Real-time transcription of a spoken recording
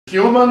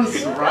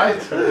humans,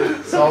 right?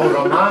 So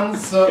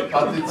romance,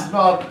 but it's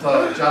not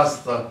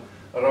just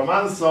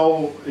romance,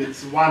 so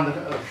it's one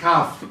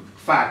half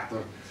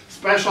factor.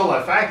 Special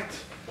effect,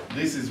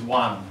 this is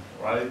one,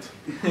 right?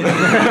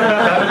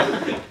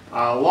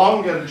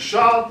 Long and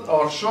short,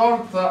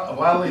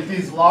 well, it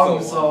is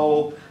long,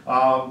 so,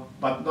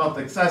 but not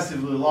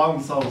excessively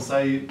long, so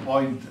say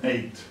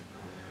 0.8.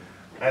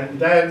 And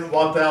then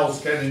what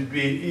else can it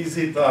be? Is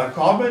it a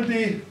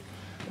comedy?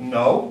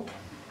 No.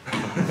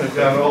 We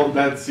are all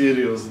that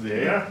serious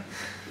there.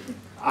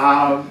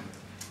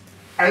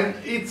 And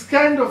it's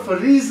kind of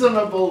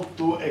reasonable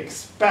to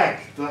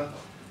expect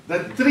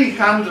that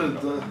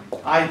 300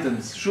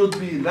 items should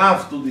be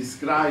enough to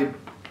describe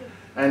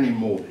any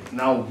movie.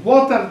 Now,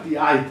 what are the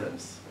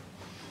items?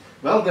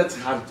 Well, that's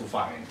hard to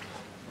find,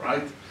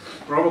 right?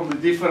 Probably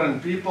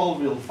different people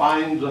will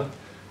find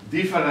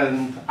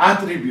different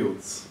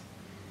attributes,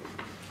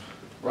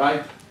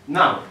 right?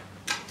 Now,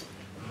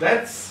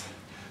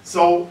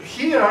 so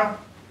here,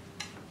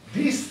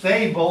 this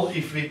table,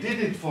 if we did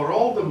it for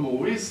all the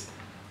movies,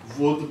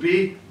 would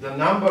be the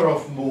number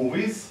of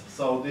movies.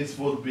 So this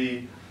would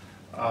be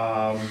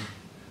 1/2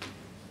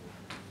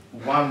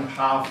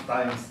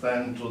 times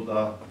 10 to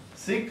the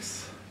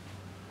 6,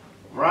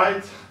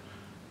 right?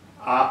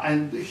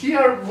 And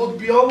here would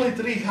be only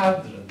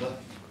 300.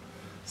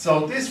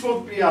 So this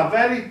would be a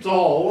very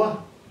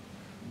tall,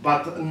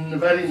 but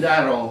very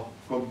narrow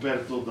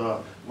compared to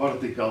the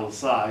vertical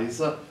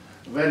size,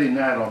 very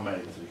narrow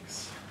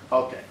matrix.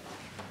 Okay.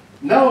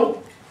 Now,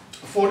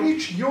 for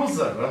each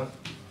user,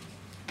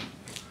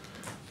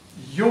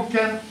 you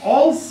can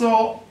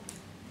also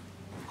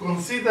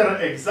consider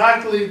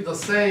exactly the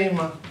same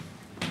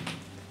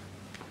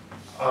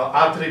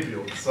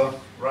attributes,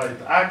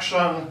 right?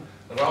 Action,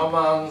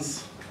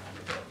 romance,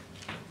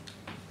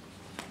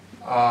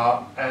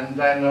 and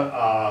then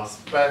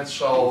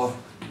special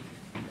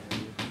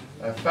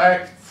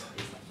effects,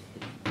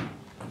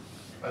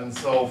 and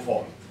so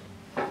forth.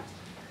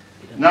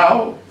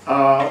 Now,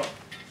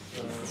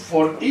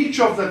 for each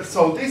of the,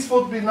 so this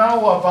would be now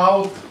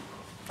about,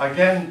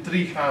 again,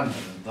 300.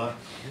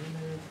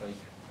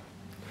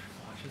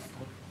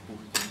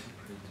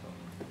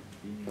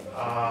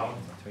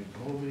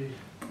 Movie.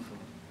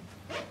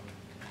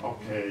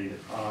 Okay.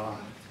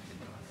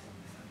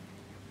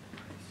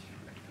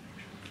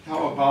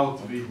 How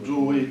about we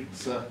do it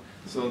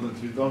so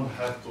that we don't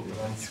have to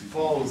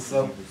transpose?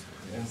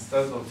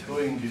 Instead of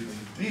doing it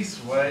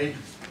this way,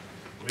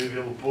 we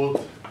will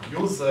put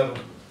user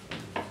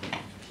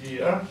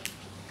here,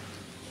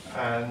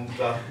 and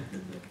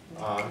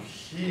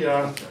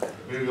here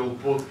we will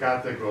put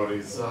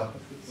categories.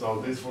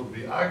 So this would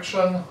be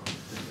action,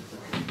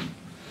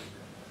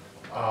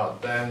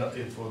 then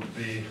it would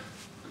be,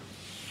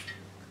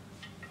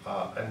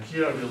 and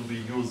here will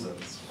be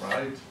users,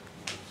 right?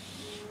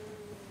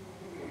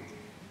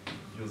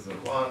 User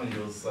 1,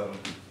 user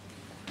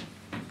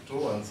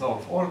 2, and so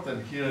forth.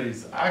 And here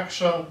is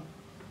action,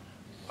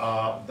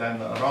 then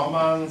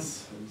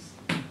romance,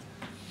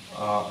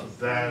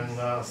 then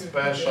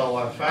special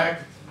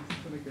effect,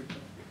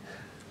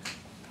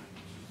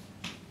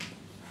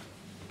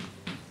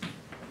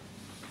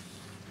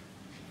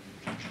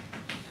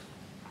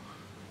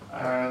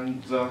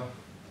 and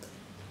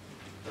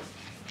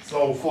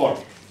so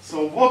forth.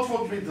 So what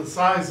would be the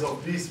size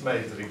of this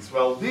matrix?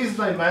 Well, this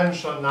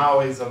dimension now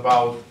is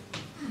about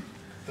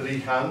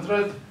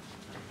 300,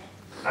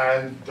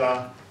 and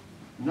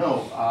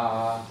no,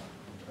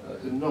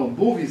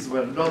 movies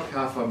were not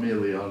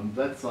 500,000.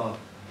 That's a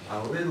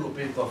little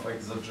bit of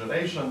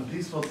exaggeration.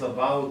 This was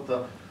about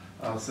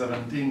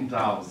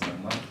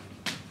 17,000.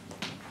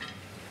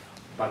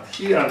 But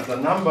here the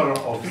number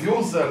of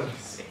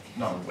users,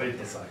 no, wait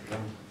a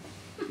second.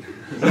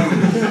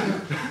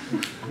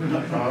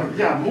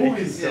 Yeah,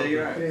 movies. Yeah,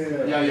 you're right.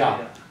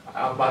 Yeah.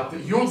 But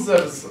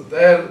users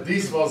there,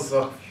 this was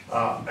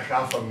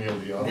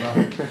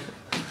 500,000.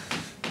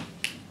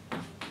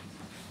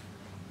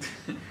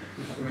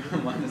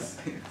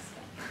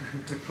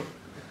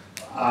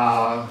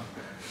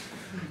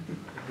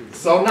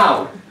 So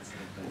now,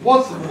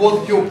 what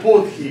would you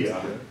put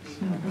here?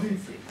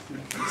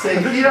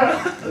 Say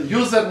here,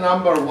 user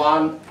number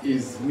 1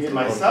 is me,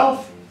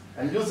 myself,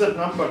 and user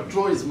number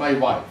 2 is my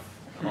wife.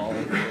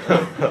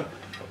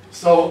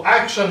 So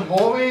action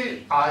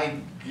movie, I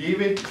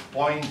give it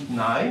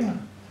 0.9.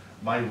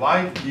 My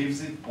wife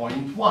gives it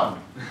 0.1.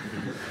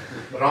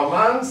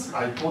 Romance,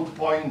 I put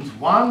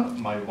 0.1.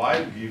 My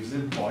wife gives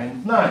it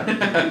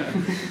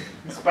 0.9.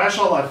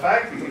 Special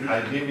effect,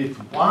 I give it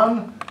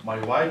 1. My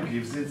wife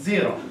gives it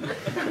 0.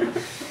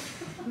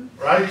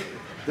 Right?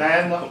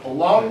 Then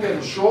long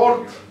and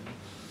short,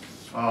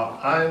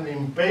 I'm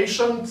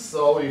impatient,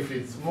 so if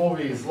its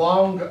movie is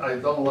long, I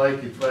don't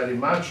like it very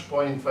much,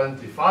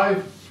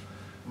 0.25.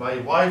 My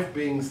wife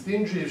being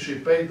stingy, she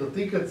paid the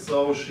ticket,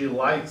 so she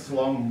likes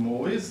long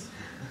movies,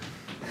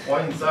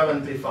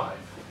 0.75,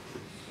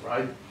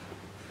 right?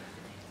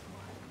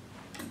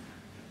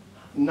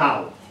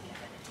 Now,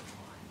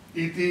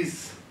 it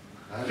is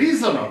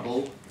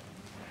reasonable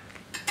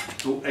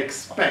to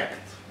expect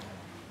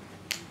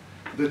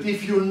that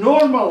if you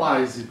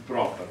normalize it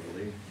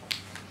properly,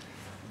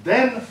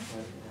 then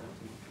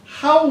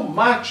how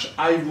much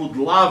I would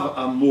love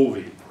a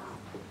movie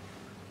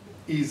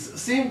is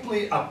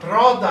simply a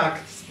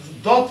product,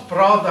 dot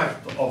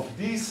product of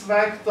this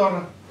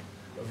vector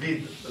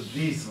with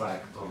this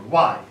vector.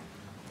 Why?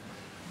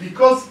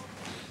 Because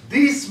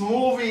this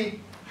movie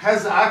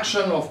has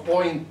action of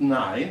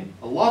 0.9,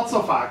 lots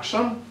of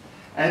action,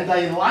 and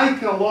I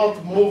like a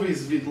lot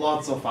movies with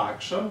lots of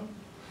action,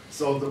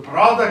 so the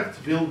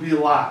product will be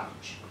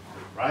large,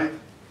 right?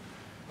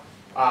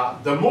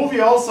 The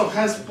movie also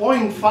has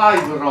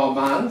 0.5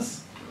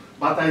 romance,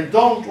 but I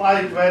don't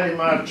like very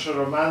much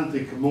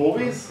romantic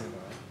movies,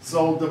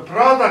 so the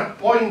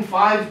product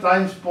 0.5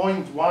 times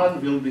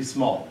 0.1 will be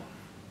small.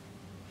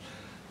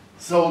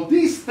 So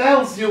this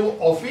tells you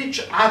of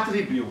each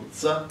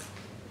attribute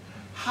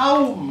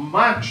how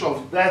much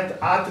of that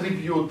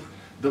attribute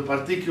the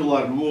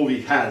particular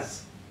movie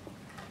has.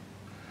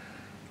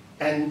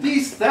 And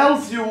this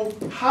tells you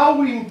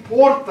how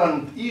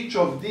important each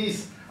of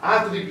these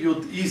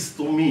attributes is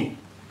to me.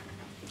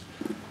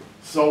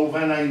 So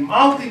when I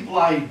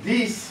multiply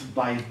this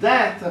by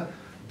that,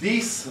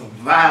 this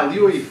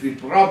value, if we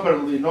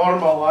properly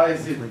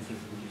normalize it,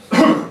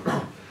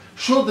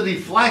 should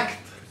reflect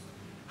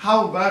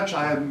how much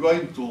I am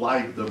going to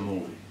like the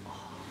movie.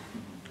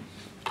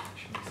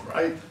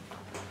 Right?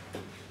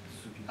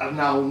 And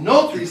now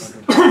notice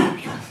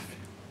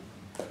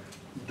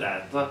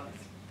that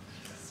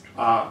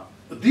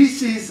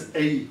this is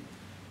a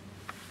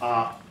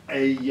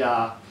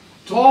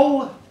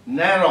tall,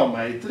 narrow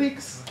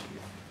matrix,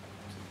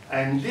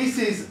 and this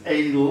is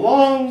a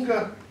long,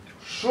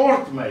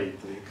 short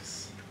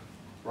matrix,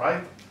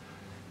 right?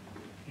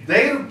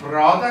 Their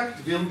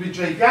product will be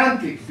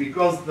gigantic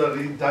because the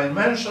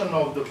dimension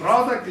of the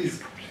product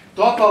is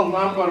total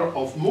number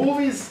of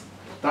movies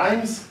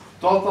times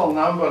total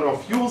number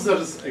of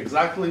users,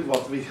 exactly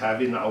what we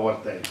have in our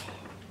table.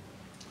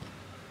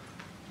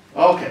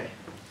 Okay.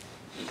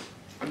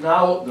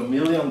 Now the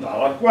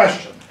million-dollar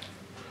question.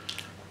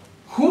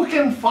 Who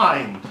can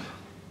find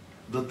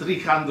the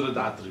 300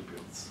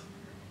 attributes?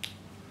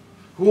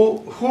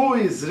 Who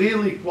is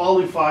really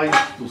qualified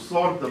to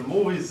sort the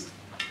movies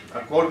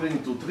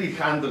according to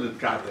 300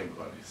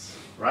 categories,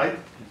 right?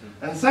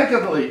 And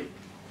secondly,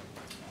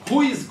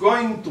 who is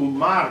going to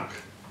mark,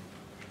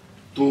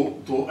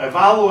 to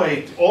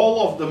evaluate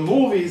all of the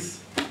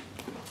movies,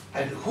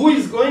 and who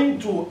is going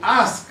to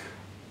ask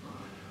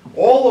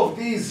all of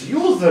these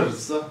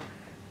users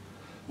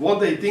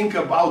what they think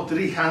about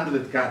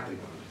 300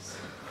 categories?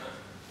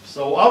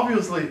 So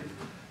obviously,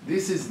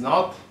 this is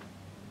not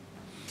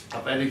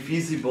a very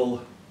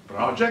feasible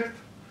project,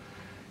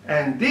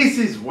 and this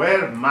is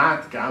where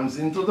math comes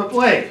into the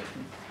play.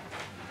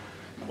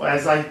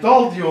 As I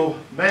told you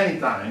many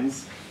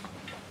times,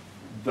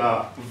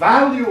 the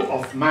value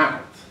of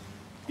math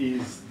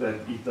is that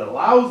it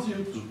allows you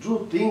to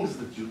do things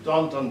that you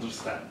don't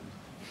understand.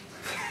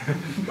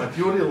 But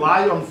you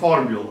rely on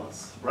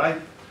formulas, right?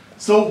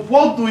 So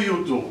what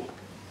do?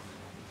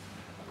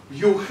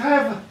 You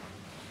have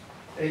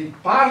a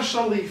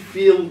partially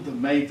filled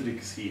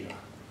matrix here,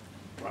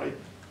 right?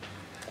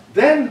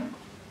 Then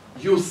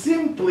you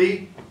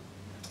simply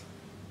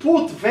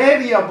put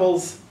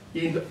variables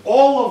in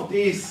all of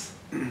these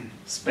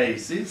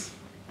spaces,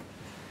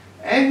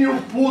 and you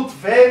put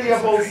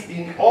variables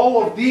in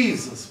all of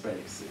these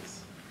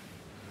spaces.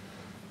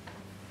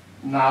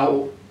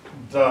 Now,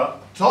 the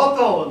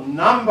total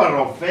number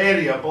of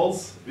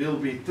variables will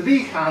be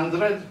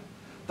 300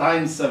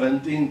 times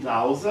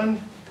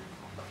 17,000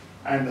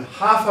 and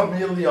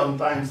 500,000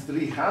 times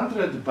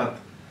 300, but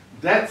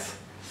that's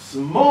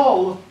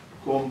small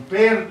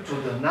compared to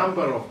the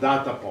number of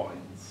data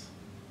points.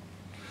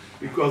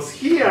 Because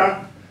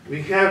here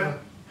we have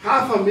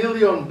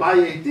 500,000 by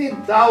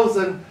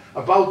 18,000,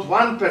 about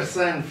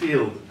 1%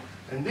 filled.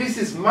 And this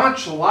is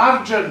much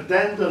larger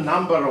than the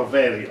number of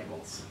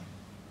variables.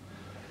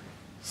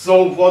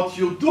 So what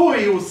you do,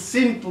 you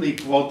simply,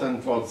 quote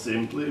unquote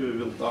simply, we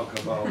will talk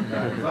about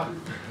that.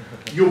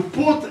 You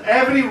put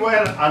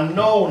everywhere a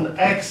known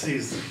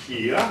x's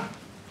here,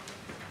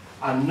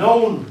 a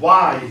known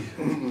y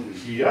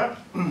here,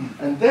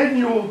 and then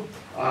you,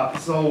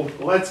 so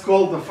let's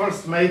call the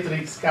first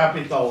matrix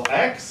capital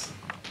X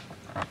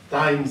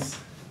times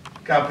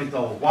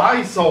capital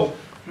Y. So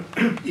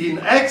in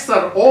X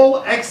are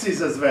all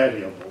x's as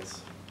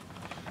variables.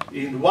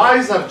 In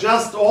Y's are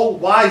just all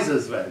y's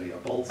as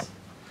variables.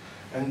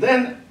 And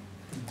then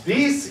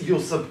this you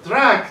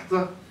subtract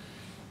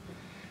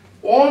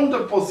on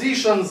the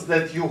positions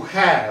that you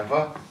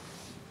have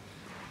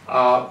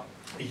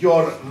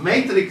your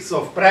matrix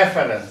of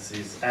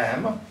preferences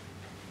M,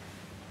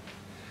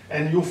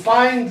 and you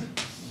find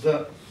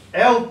the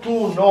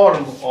L2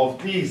 norm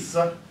of this,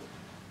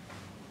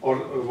 or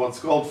what's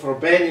called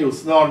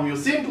Frobenius norm. You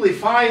simply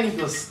find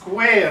the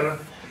square,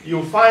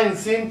 you find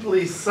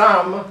simply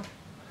sum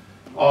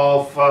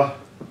of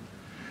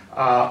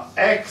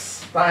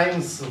x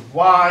times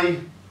y.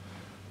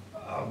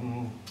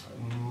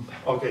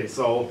 Okay,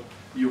 so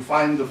you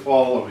find the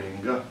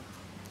following.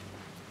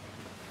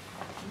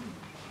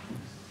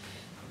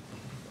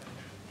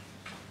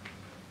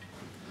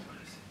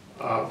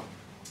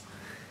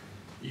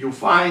 you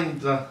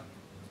find the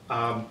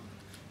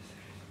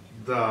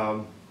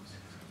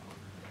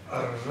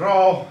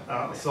row,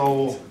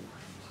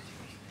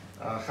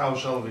 how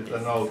shall we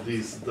denote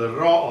this? The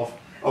row of,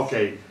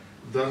 okay,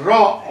 the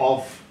row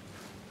of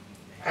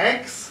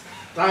x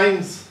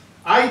times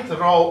ith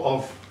row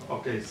of,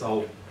 okay,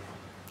 so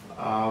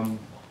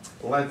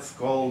let's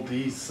call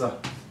this,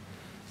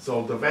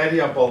 so the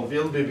variable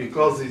will be,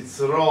 because it's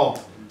row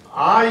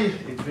I,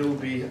 it will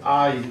be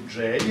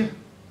ij,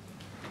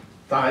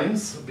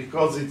 times,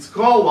 because its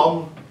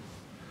column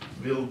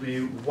will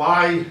be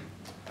y,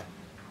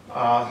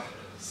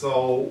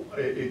 so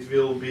it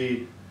will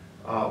be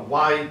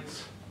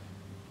white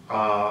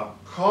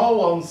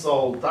column,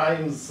 so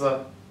times,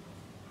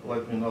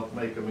 let me not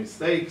make a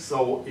mistake,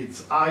 so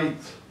it's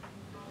ith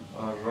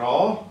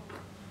row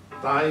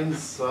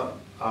times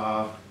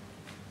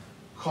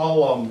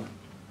column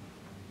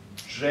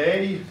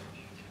j,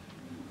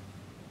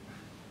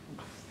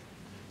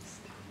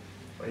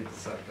 wait a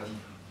second,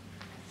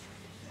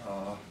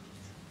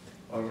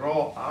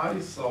 row I,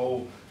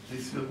 so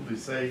this will be,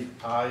 say,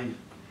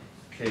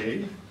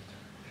 ik,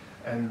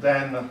 and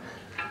then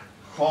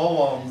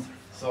column,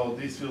 so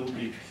this will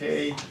be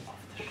k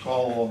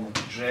column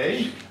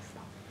j,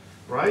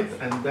 right?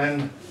 And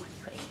then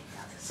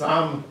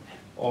sum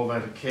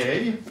over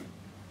k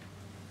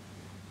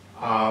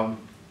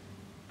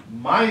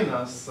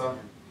minus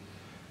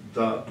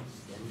the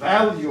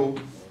value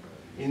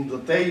in the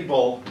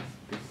table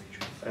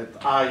at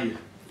ij,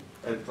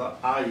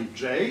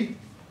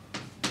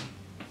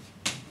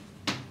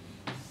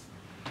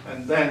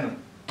 and then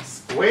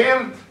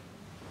squared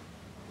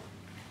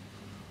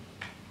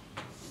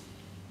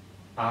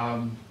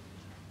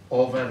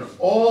over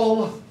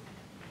all,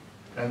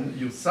 and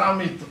you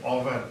sum it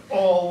over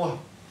all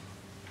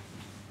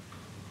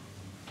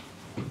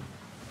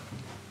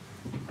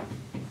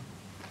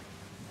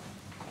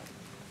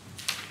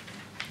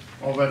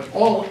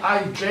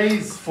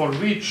ij's for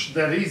which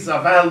there is a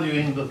value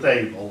in the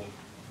table,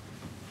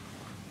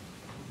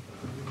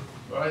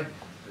 right?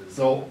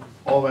 So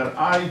over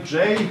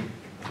ij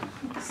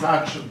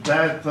such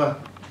that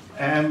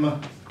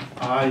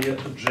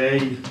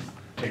mij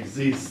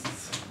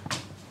exists,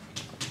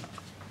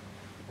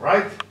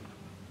 right?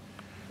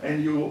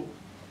 And you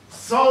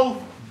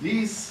solve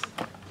this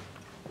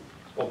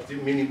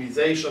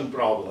minimization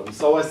problem.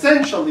 So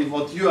essentially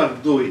what you are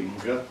doing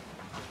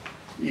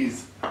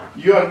is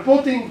you are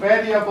putting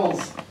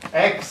variables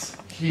x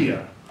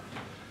here.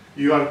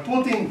 You are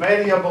putting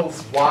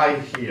variables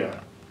y here.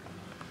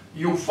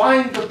 You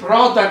find the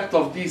product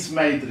of these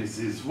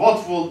matrices.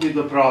 What will be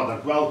the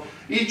product? Well,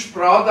 each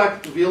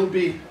product will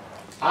be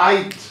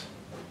ith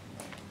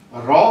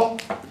row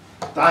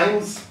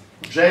times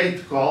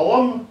jth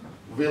column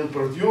will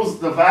produce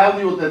the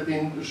value that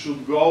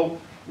should go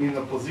in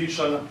a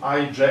position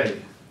ij,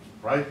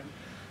 right?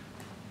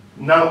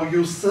 Now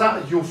you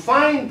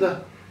find,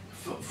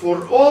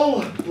 for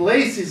all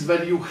places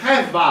where you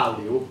have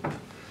value,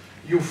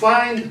 you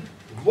find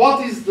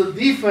what is the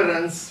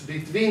difference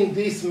between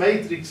this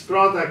matrix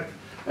product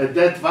and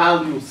that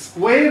value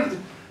squared,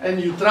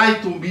 and you try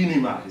to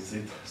minimize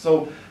it.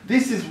 So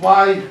this is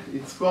why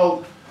it's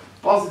called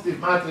positive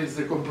matrix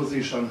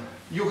decomposition.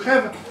 You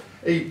have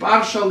a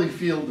partially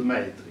filled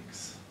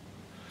matrix.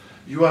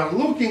 You are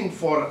looking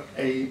for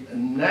a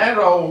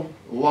narrow,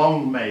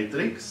 long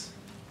matrix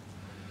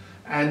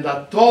and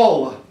a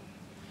tall,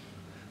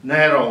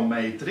 narrow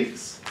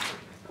matrix,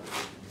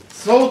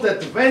 so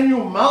that when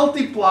you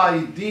multiply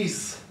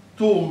these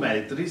two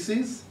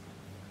matrices,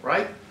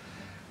 right,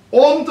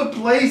 on the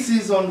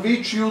places on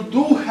which you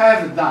do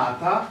have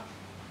data,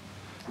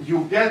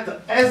 you get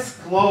as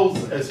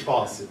close as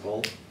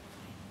possible.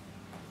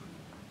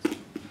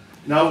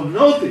 Now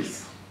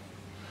notice,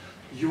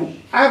 you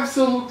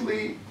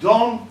absolutely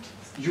don't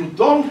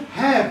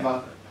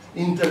have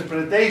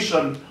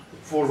interpretation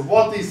for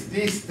what is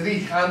this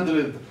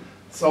 300.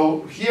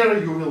 So here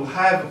you will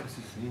have,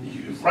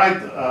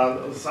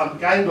 some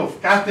kind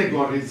of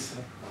categories,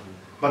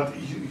 but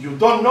you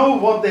don't know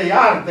what they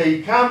are.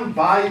 They come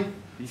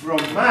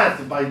from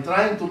math, by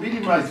trying to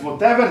minimize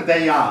whatever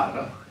they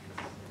are,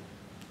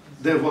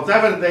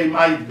 whatever they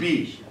might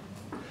be.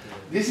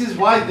 This is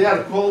why they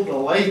are called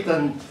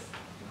latent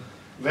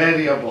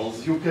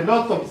variables. You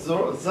cannot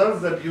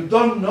observe them, you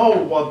don't know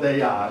what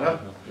they are,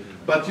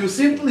 but you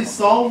simply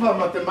solve a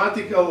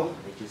mathematical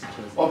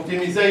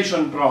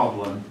optimization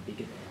problem.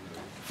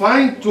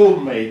 Find two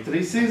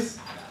matrices,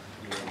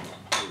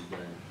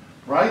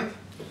 right?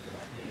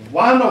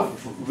 One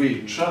of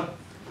which,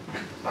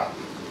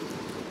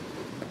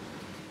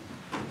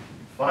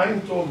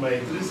 find two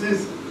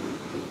matrices,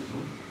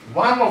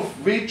 one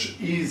of which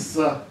is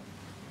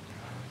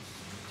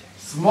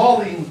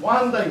small in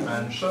one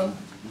dimension,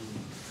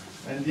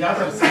 and the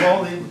other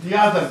small in the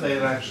other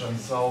direction.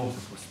 So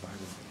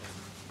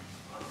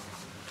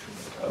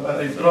when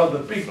I draw the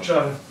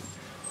picture,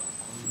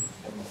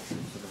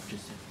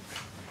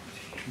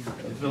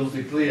 it will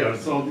be clear.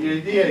 So the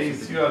idea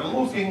is you are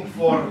looking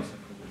for,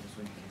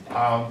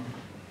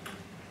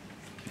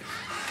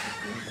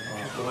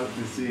 let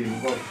me see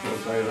in what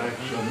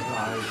direction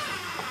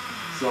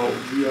so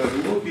we are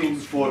looking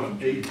for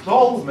a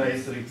tall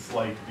matrix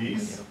like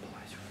this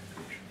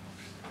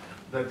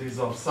that is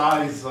of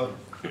size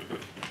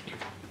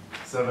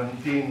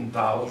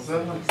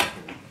 17,000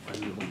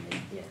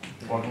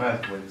 for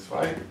matrix,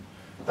 right?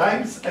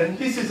 Times, and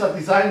this is a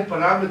design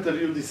parameter,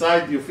 you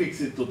decide you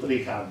fix it to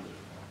 300.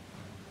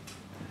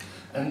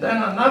 And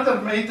then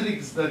another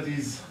matrix that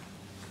is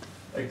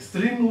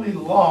extremely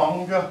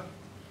long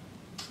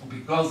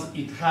because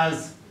it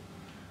has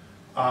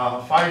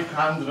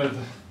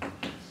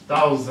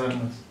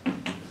 500,000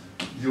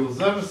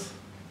 users.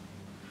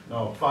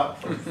 No,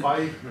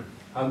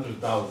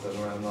 500,000,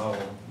 we're now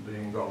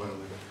being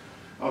overly.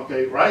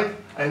 Okay, right?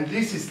 And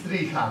this is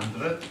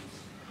 300.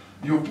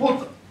 You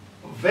put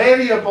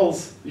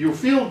variables, you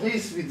fill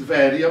this with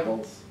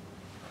variables,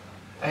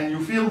 and you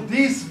fill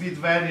this with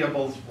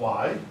variables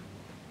y.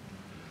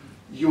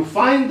 You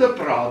find the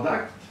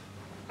product,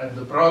 and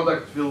the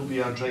product will be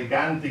a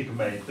gigantic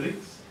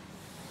matrix.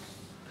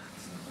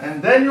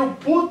 And then you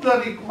put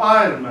the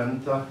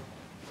requirement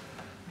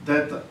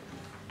that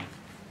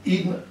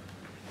in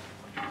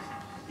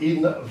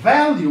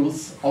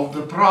values of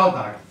the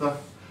product,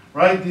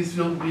 right, this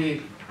will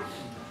be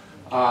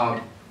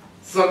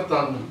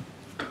certain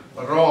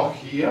row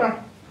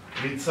here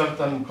with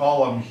certain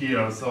column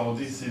here. So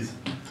this is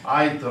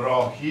ith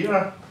row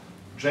here,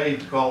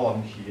 jth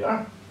column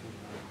here,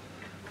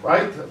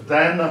 right?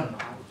 Then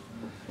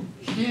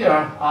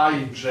here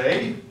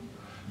ij,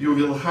 you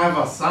will have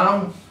a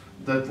sum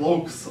that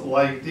looks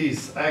like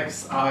this,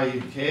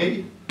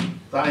 xik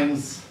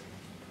times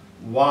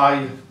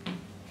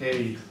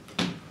ykj,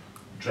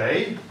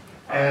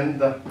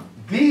 and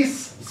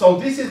this, so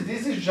this is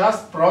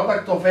just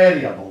product of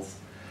variables.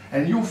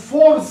 And you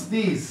force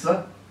this,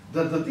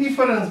 the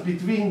difference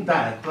between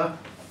that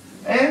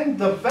and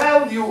the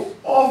value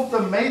of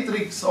the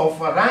matrix of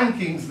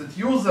rankings that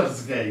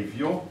users gave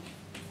you.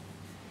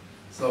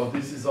 So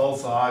this is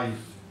also I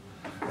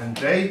and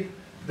J.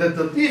 That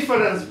the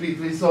difference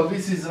between, so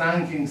this is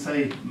ranking,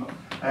 say,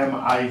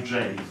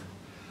 Mij.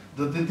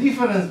 That the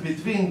difference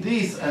between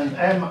this and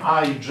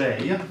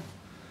Mij,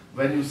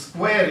 when you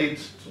square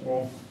it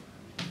to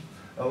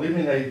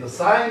eliminate the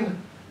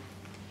sign,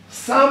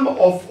 sum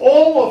of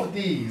all of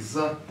these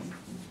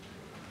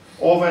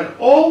over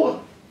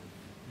all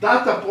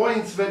data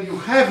points where you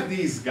have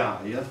this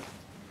guy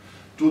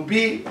to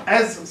be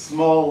as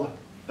small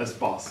as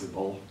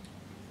possible.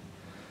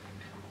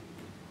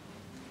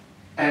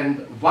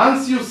 And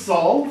once you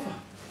solve,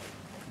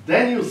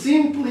 then you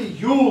simply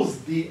use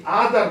the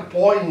other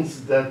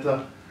points that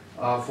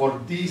for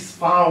these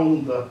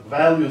found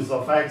values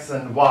of x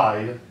and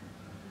y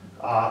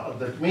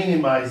that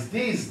minimize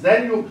this,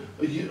 then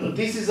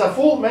this is a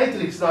full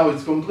matrix now,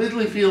 it's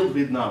completely filled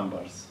with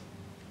numbers.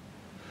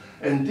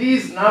 And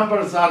these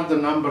numbers are the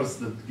numbers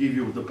that give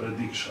you the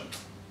prediction.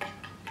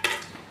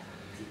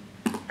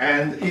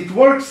 And it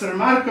works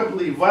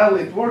remarkably well,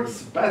 it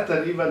works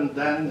better even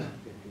than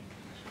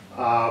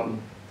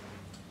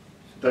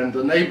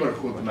the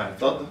neighborhood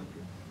method.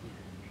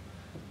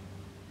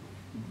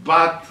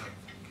 But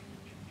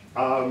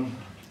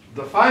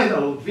the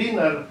final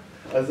winner,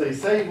 as I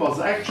say, was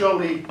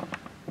actually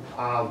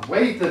a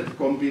weighted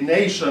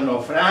combination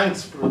of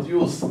ranks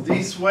produced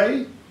this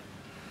way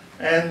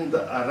and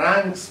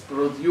ranks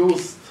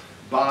produced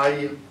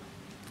by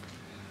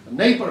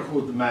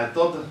neighborhood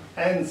method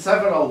and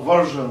several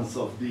versions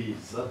of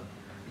these.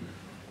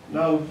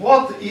 Now,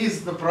 what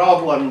is the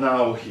problem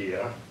now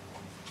here?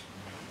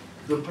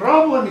 The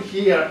problem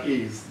here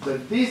is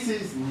that this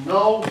is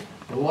no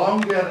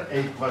longer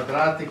a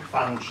quadratic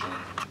function.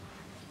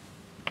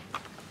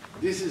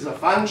 This is a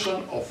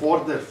function of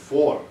order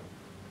 4,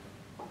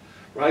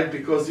 right?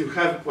 Because you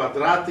have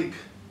quadratic,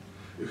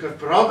 you have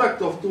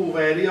product of two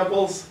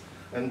variables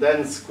and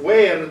then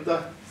squared,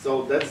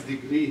 so that's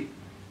degree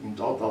in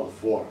total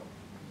 4.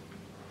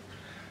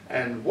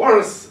 And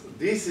worse,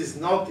 this is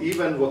not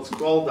even what's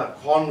called a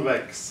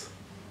convex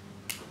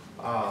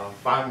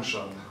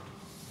function,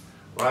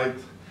 right?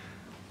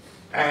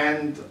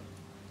 And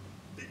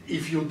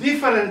if you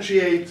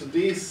differentiate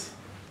this,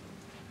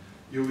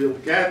 you will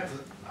get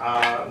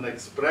an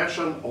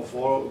expression of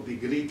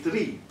degree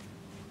 3.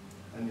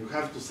 And you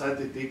have to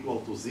set it equal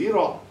to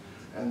 0.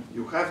 And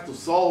you have to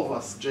solve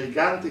a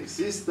gigantic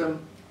system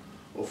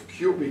of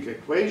cubic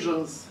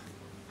equations.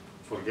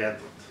 Forget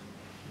it.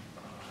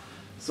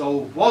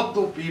 So what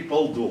do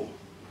people do?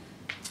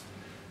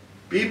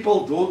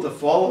 People do the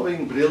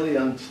following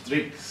brilliant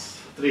trick.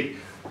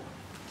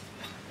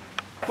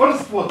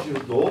 First, what you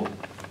do,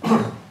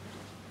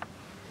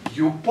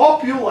 you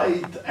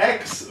populate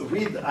X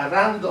with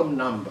random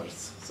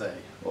numbers, say.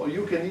 Or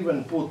you can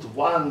even put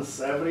ones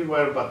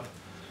everywhere, but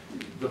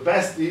the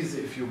best is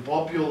if you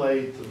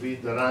populate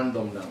with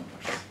random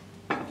numbers.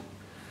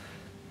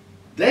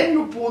 Then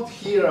you put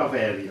here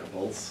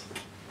variables,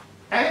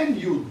 and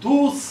you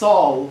do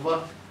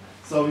solve.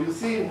 So you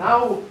see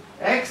now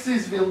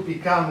X's will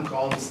become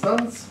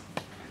constants,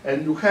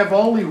 and you have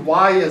only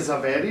Y as a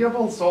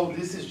variable, so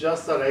this is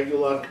just a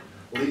regular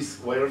least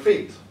square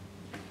feet.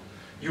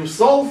 You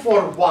solve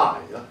for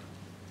y,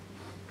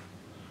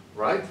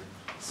 right?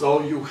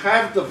 So you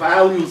have the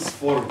values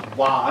for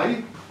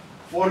y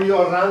for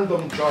your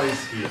random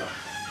choice here.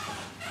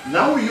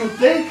 Now you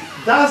take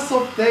thus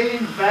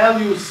obtained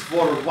values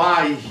for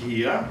y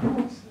here,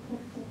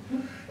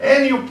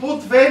 and you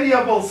put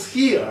variables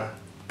here,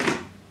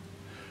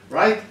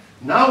 right?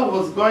 Now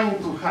what's going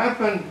to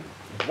happen,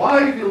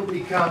 y will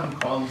become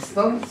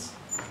constants,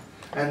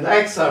 and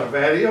x are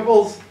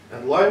variables,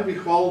 and lo and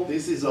behold,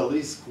 this is a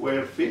least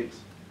square feet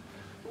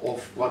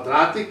of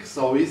quadratic,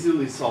 so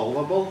easily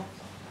solvable.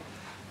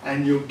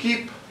 And you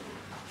keep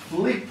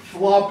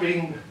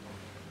flip-flopping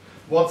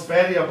what's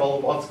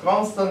variable, what's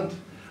constant,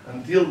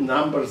 until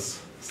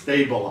numbers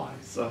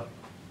stabilize.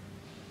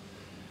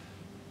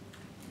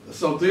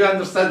 So do you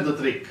understand the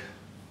trick?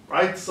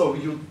 Right? So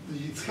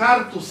it's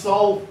hard to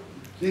solve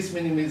this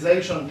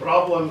minimization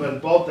problem when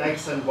both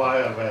x and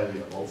y are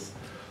variables.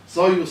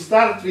 So you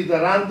start with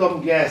a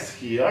random guess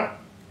here.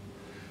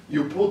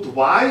 You put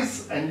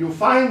y's and you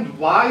find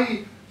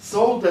y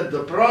so that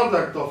the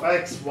product of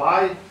x,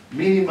 y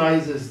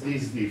minimizes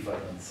this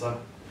difference.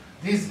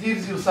 This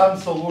gives you some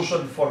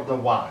solution for the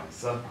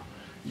y's.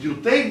 You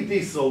take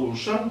this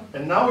solution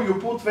and now you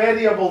put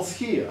variables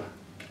here.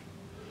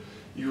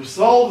 You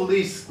solve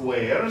these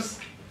squares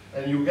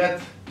and you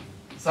get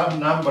some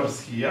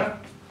numbers here,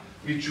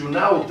 which you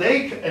now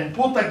take and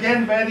put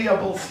again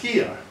variables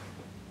here.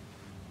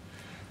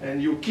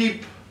 And you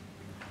keep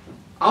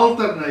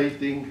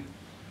alternating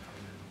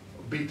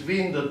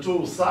between the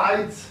two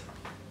sides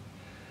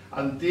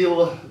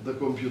until the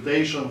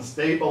computation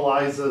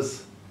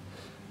stabilizes,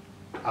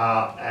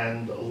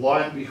 and lo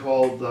and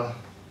behold,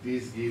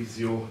 this gives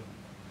you.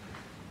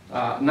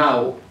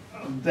 Now,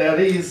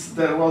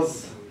 there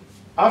was,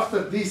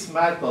 after this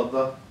method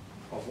of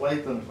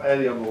latent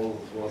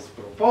variables was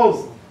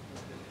proposed,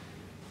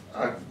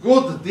 a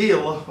good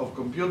deal of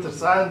computer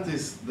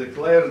scientists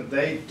declared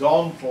they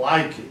don't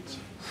like it.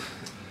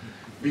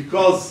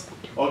 Because,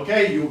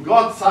 okay, you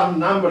got some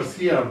numbers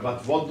here,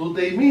 but what do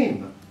they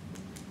mean?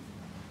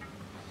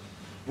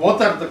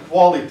 What are the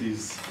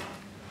qualities?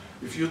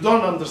 If you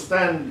don't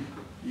understand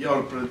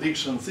your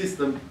prediction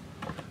system,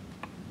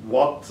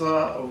 what's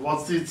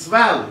its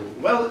value?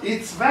 Well,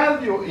 its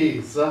value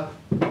is,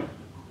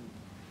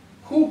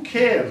 who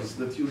cares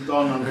that you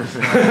don't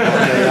understand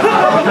what they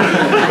are?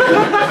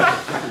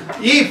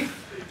 If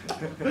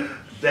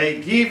they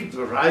give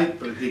the right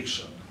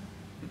prediction.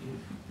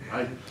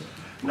 Right?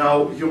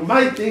 Now, you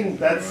might think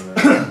that's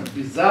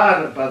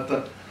bizarre,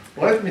 but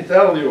let me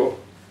tell you,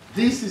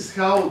 this is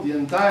how the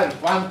entire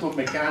quantum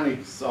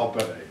mechanics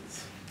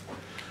operates.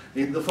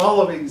 In the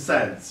following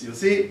sense, you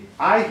see,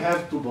 I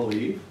have to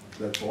believe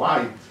that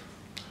light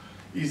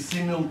is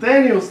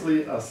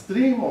simultaneously a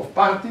stream of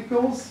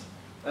particles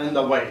and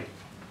a wave.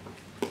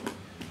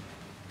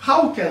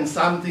 How can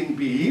something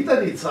be?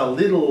 Either it's a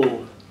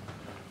little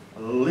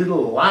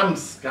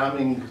lamps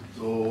coming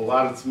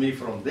towards me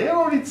from there,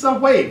 or it's a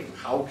wave.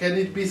 How can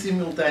it be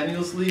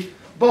simultaneously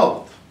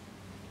both?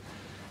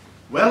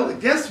 Well,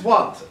 guess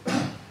what?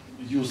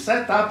 You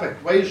set up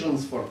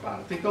equations for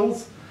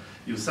particles,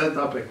 you set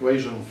up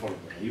equations for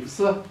waves,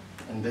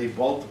 and they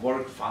both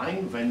work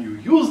fine when you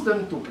use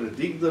them to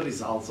predict the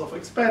results of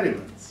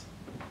experiments.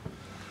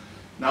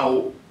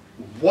 Now,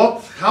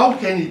 how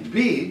can it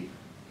be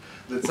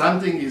that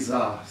something is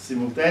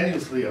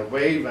simultaneously a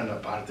wave and a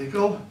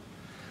particle?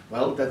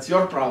 Well, that's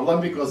your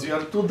problem because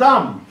you're too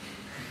dumb,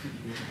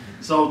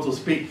 so to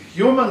speak.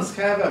 Humans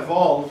have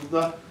evolved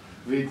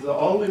with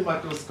only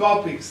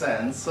macroscopic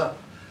sense,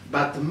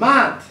 but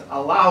math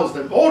allows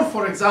them, or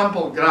for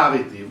example,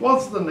 gravity.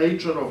 What's the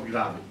nature of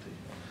gravity?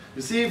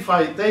 You see, if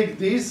I take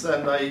this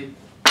and I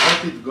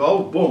let it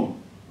go,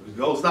 boom, it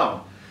goes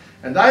down.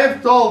 And I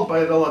have told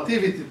by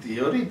relativity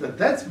theory that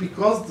that's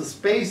because the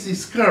space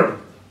is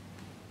curved.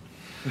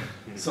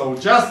 So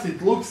just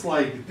it looks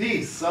like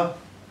this,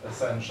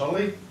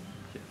 essentially,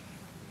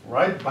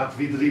 right? But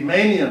with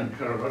Riemannian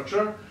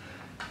curvature.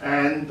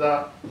 And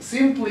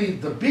simply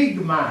the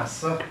big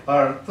mass,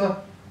 Earth,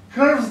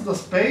 curves the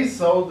space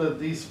so that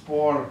this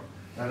poor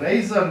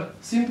eraser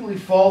simply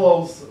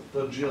follows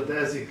the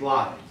geodesic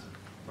line,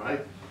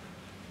 right?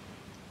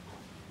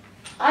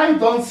 I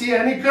don't see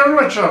any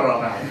curvature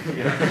around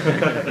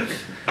here,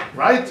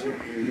 right?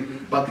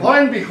 But lo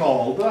and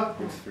behold,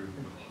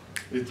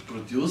 it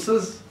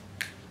produces.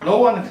 No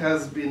one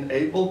has been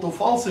able to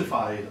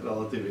falsify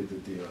relativity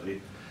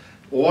theory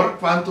or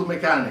quantum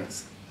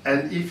mechanics.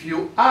 And if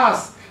you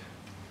ask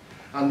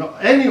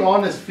any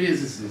honest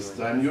physicist,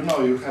 and you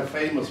know you have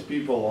famous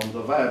people on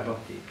the web,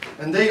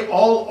 and they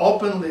all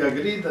openly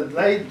agree that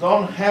they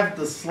don't have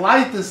the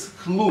slightest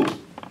clue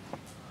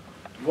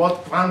what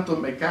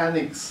quantum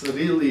mechanics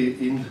really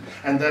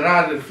and there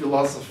are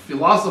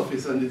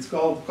philosophies, and it's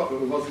called,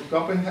 was it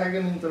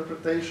Copenhagen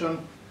interpretation?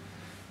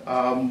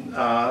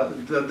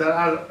 There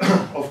are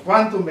of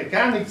quantum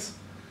mechanics,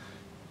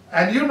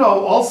 and you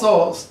know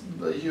also,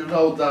 you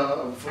know,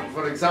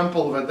 for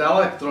example, when the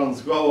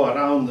electrons go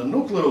around the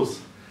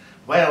nucleus,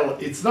 well,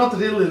 it's not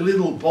really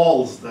little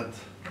balls that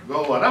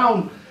go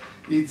around,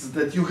 it's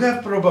that you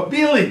have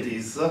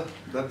probabilities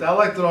that the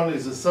electron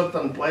is a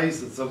certain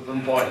place at a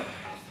certain point.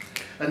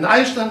 And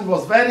Einstein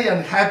was very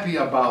unhappy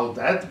about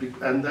that,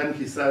 and then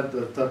he said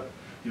that,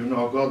 you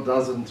know, God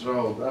doesn't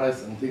throw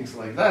dice and things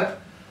like that,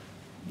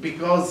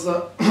 because,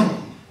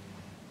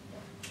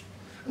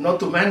 not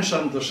to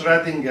mention the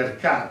Schrödinger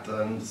cat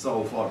and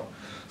so forth.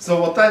 So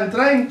what I'm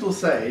trying to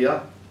say,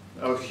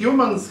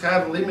 humans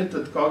have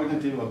limited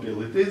cognitive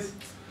abilities,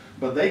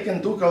 but they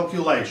can do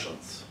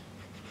calculations.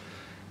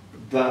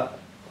 The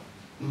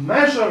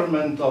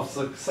measurement of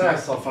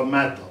success of a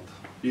method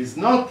is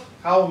not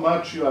how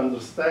much you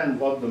understand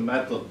what the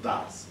method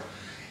does.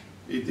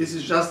 This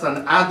is just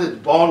an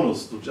added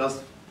bonus to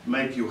just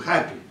make you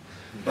happy.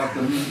 But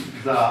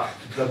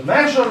the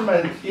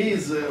measurement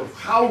is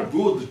how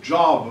good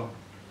job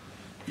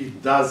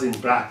it does in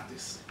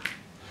practice.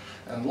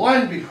 And lo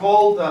and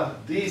behold,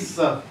 these,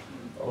 so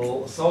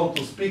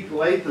to speak,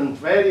 latent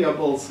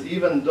variables,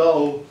 even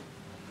though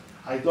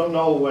I don't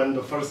know when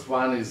the first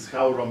one is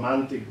how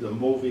romantic the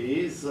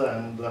movie is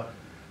and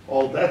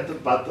all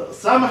that, but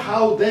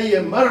somehow they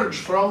emerge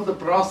from the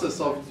process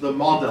of the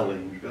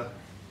modeling.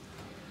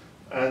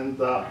 And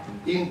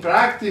in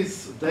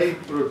practice, they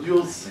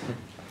produce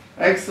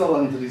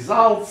excellent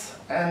results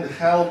and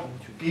help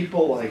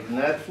people like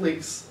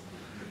Netflix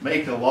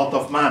make a lot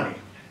of money,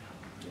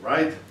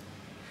 right?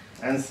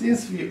 And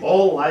since we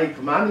all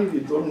like money, we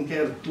don't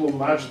care too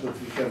much that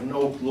we have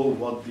no clue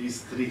what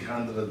these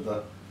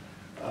 300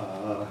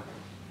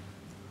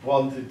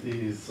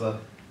 quantities,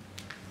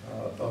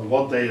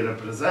 what they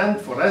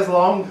represent. For as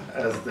long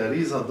as there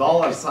is a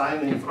dollar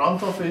sign in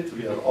front of it,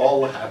 we are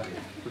all happy,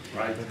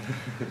 right?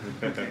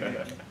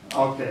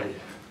 Okay,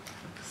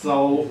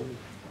 so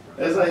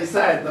as I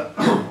said,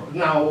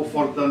 now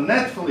for the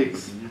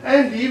Netflix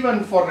and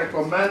even for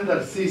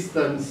recommender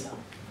systems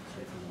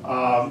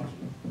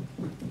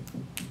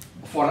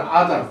for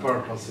other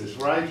purposes,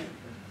 right?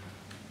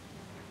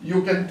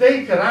 You can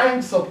take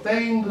ranks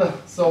obtained,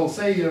 so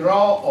say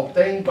raw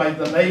obtained by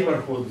the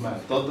neighborhood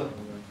method,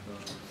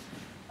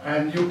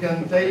 and you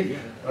can take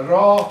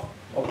raw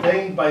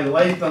obtained by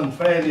latent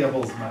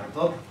variables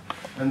method,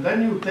 and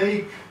then you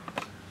take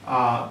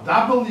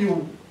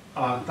W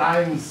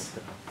times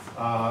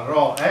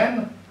rho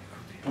n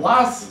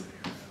plus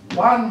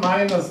 1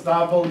 minus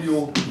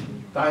W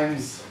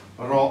times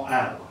rho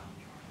L.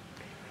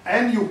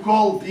 And you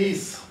call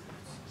this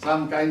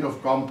some kind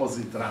of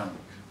composite rank.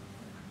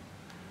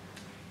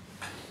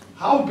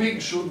 How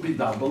big should be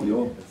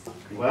W?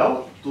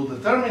 Well, to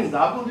determine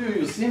W,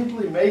 you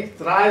simply make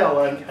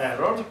trial and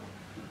error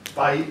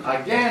by,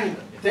 again,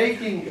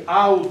 taking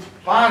out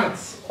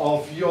parts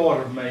of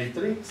your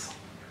matrix,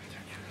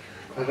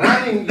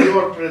 running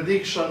your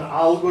prediction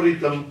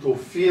algorithm to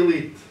fill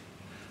it,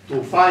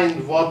 to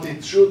find what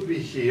it should be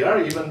here,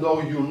 even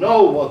though you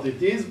know what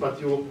it is, but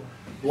you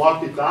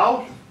block it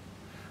out,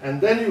 and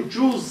then you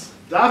choose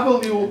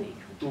W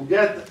to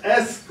get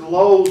as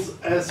close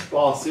as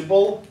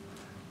possible,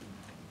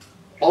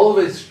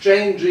 always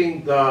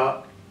changing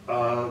the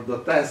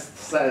test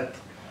set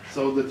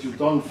so that you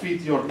don't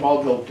fit your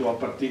model to a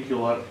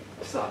particular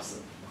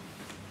subset.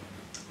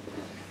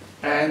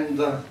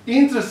 And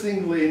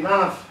interestingly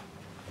enough,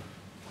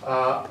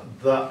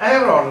 the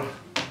error,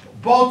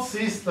 both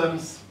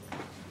systems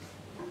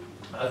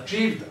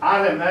achieved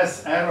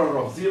RMS error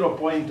of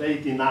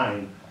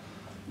 0.89,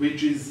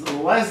 which is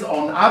less,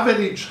 on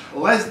average,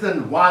 less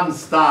than 1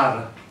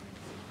 star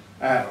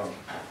error,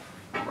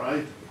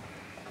 right?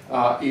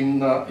 In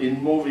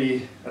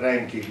movie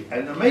ranking.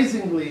 And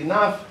amazingly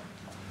enough,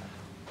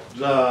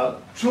 the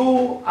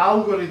two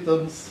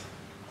algorithms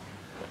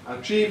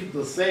achieved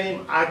the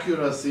same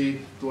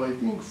accuracy to, I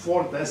think,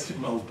 4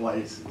 decimal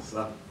places,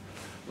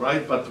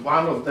 right? But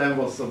one of them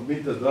was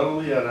submitted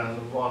earlier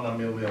and won $1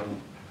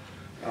 million.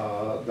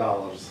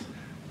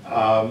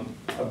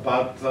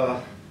 But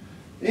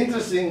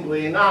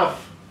interestingly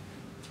enough,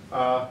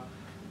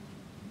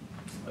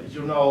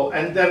 you know,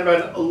 and there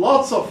were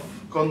lots of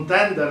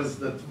contenders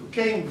that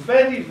came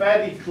very,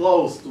 very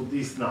close to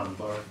this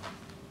number.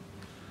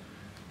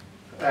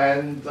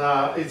 And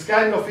it's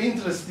kind of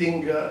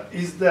interesting,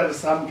 is there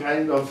some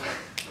kind of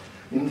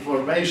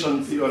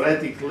information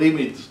theoretic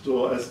limit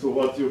as to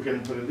what you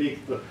can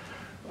predict?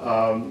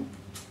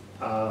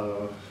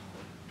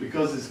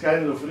 Because it's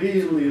kind of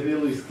really,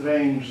 really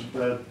strange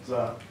that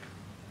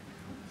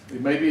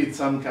maybe it's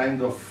some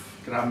kind of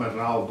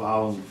Cramer-Rao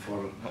bound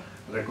for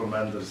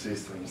recommender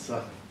systems.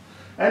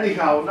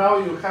 Anyhow, now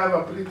you have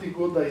a pretty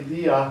good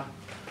idea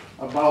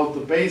about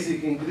the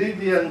basic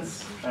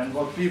ingredients, and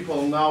what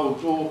people now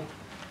do,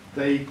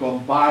 they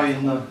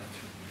combine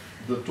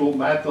the two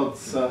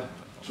methods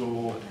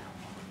to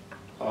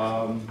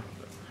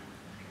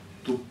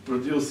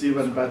produce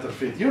even better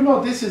fit. You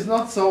know, this is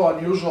not so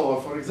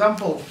unusual. For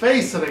example,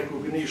 face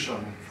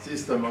recognition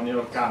system on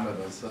your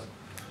cameras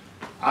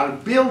are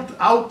built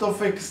out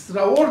of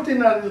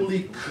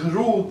extraordinarily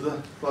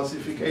crude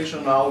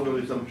classification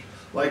algorithm.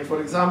 Like,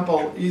 for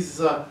example, is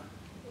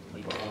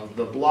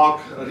the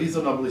block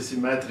reasonably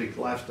symmetric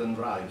left and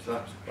right.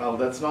 Well,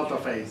 that's not a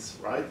face,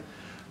 right?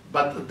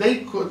 But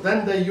they could,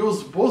 then they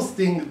use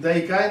boosting,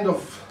 they kind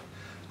of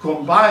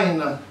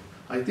combine,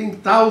 I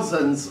think,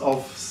 thousands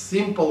of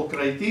simple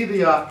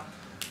criteria,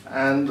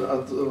 and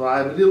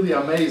I'm really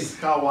amazed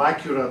how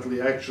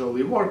accurately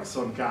actually works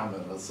on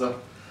cameras.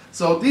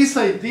 So this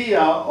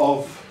idea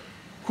of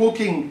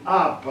cooking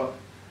up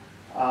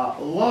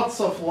lots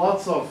of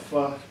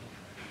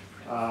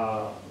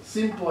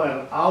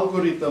simpler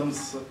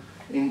algorithms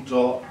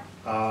into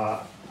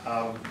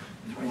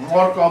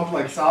more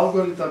complex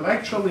algorithm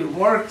actually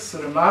works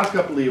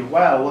remarkably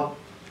well,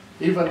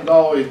 even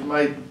though it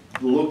might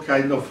look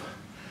kind of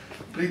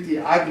pretty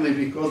ugly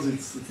because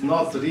it's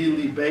not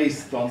really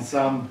based on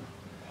some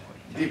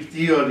deep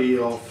theory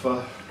of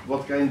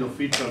what kind of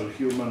feature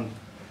human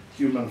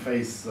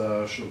face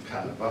should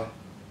have.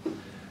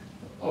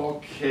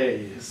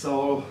 Okay,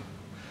 so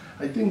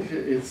I think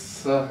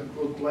it's a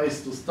good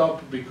place to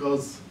stop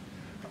because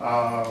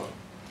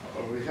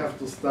we have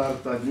to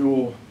start a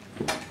new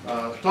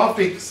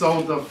topic.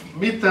 So the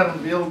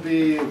midterm will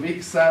be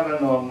week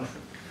 7 on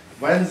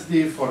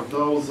Wednesday for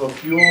those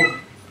of you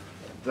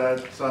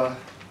that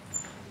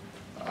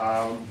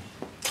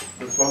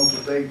want to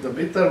take the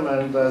midterm.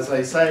 And as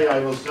I say, I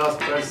was just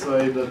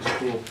persuaded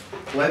to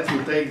let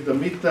you take the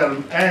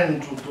midterm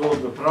and to do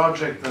the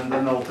project, and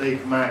then I'll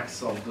take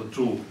max of the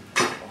 2.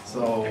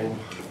 So,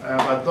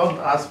 but don't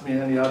ask me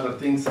any other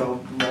things, I'm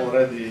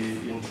already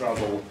in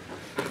trouble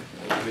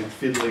with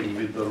fiddling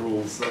with the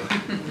rules.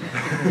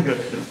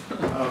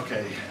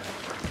 Okay.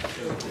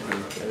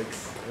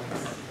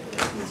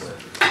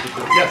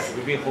 Yes?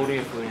 We've been holding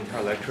it for the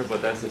entire lecture,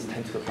 but that's just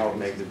 10 to the power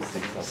negative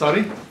 6.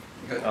 Sorry? 10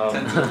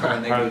 to the power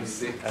negative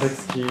 6.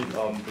 6 key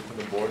on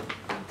the board.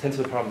 10 to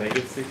the power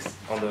negative 6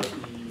 on the...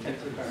 10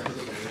 to the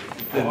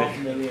power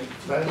million.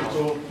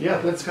 Yeah,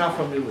 that's half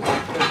a million.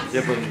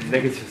 Yeah, but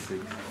negative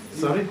 6.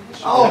 Sorry?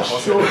 Oh,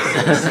 sure.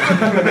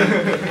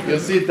 You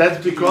see,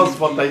 that's because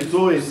what I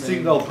do in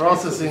signal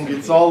processing,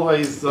 it's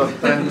always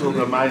 10 to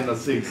the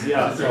minus 6.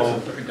 Yeah, so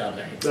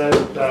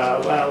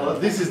that, well,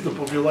 this is the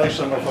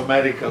population of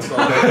America. So